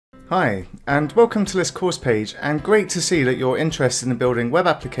Hi, and welcome to this course page, and great to see that you're interested in building web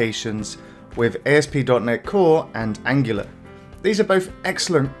applications with ASP.NET Core and Angular. These are both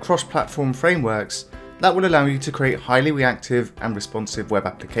excellent cross-platform frameworks that will allow you to create highly reactive and responsive web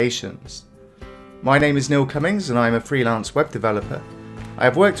applications. My name is Neil Cummings and I'm a freelance web developer. I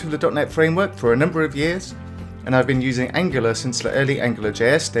have worked with the .NET framework for a number of years, and I've been using Angular since the early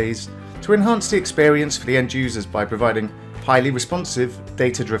AngularJS days to enhance the experience for the end users by providing highly responsive,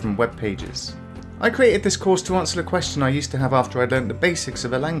 data-driven web pages. I created this course to answer the question I used to have after I learned the basics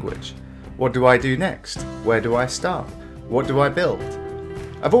of a language. What do I do next? Where do I start? What do I build?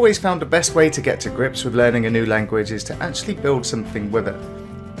 I've always found the best way to get to grips with learning a new language is to actually build something with it.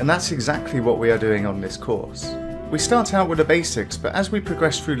 And that's exactly what we are doing on this course. We start out with the basics, but as we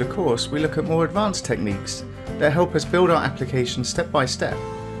progress through the course, we look at more advanced techniques that help us build our application step by step.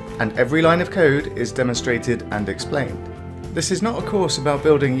 And every line of code is demonstrated and explained. This is not a course about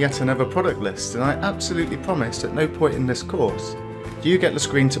building yet another product list, and I absolutely promise at no point in this course do you get the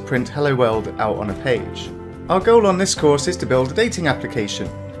screen to print Hello World out on a page. Our goal on this course is to build a dating application.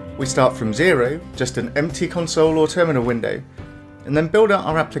 We start from zero, just an empty console or terminal window, and then build out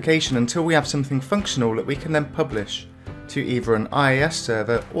our application until we have something functional that we can then publish to either an IIS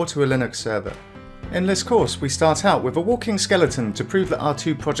server or to a Linux server. In this course, we start out with a walking skeleton to prove that our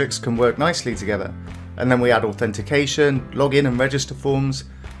two projects can work nicely together. And then we add authentication, login and register forms.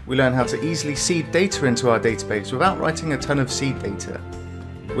 We learn how to easily seed data into our database without writing a ton of seed data.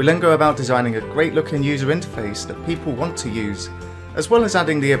 We then go about designing a great looking user interface that people want to use, as well as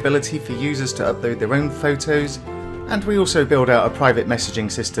adding the ability for users to upload their own photos, and we also build out a private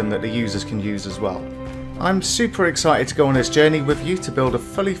messaging system that the users can use as well. I'm super excited to go on this journey with you to build a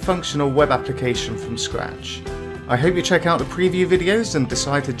fully functional web application from scratch. I hope you check out the preview videos and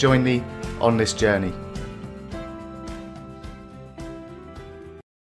decide to join me on this journey.